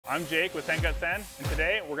I'm Jake with Sengut Sen, and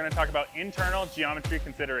today we're going to talk about internal geometry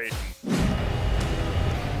considerations.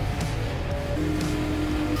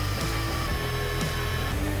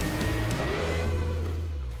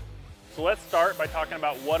 So let's start by talking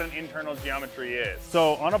about what an internal geometry is.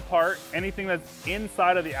 So on a part, anything that's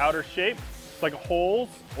inside of the outer shape, it's like holes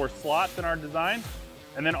or slots in our design,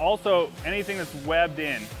 and then also anything that's webbed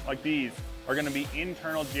in, like these, are going to be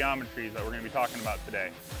internal geometries that we're going to be talking about today.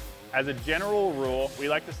 As a general rule, we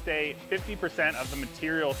like to stay 50% of the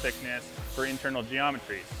material thickness for internal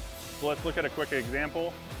geometries. So let's look at a quick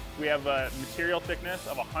example. We have a material thickness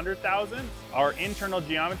of 100 thousandths. Our internal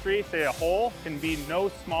geometry, say a hole, can be no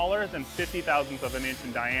smaller than 50 thousandths of an inch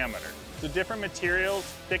in diameter. So different materials,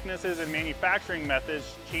 thicknesses, and manufacturing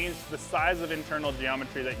methods change the size of internal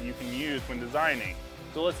geometry that you can use when designing.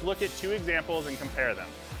 So let's look at two examples and compare them.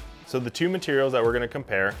 So the two materials that we're going to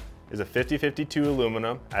compare is a 5052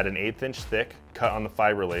 aluminum at an 1/8 inch thick cut on the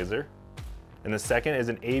fiber laser, and the second is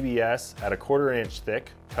an ABS at a 1/4 inch thick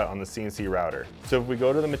cut on the CNC router. So if we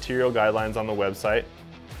go to the material guidelines on the website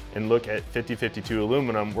and look at 5052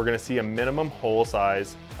 aluminum, we're going to see a minimum hole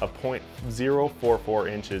size of 0.044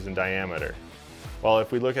 inches in diameter. While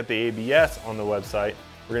if we look at the ABS on the website,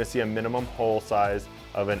 we're going to see a minimum hole size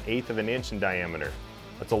of 1/8 of an inch in diameter.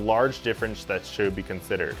 That's a large difference that should be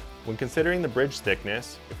considered. When considering the bridge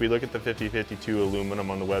thickness, if we look at the 5052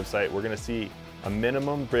 aluminum on the website, we're going to see a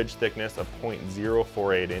minimum bridge thickness of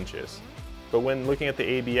 0.048 inches. But when looking at the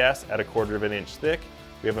ABS at a 1/4 inch thick,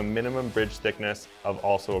 we have a minimum bridge thickness of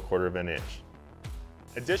also a 1/4 inch.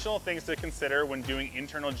 Additional things to consider when doing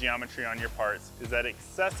internal geometry on your parts is that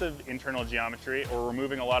excessive internal geometry or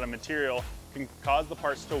removing a lot of material can cause the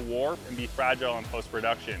parts to warp and be fragile in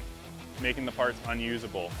post-production, making the parts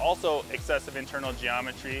unusable. Also, excessive internal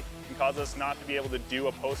geometry can cause us not to be able to do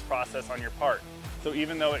a post-process on your part. So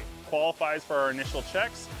even though it qualifies for our initial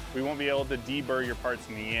checks, we won't be able to deburr your parts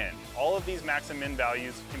in the end. All of these max and min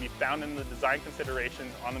values can be found in the design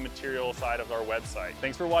considerations on the material side of our website.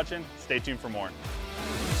 Thanks for watching. Stay tuned for more.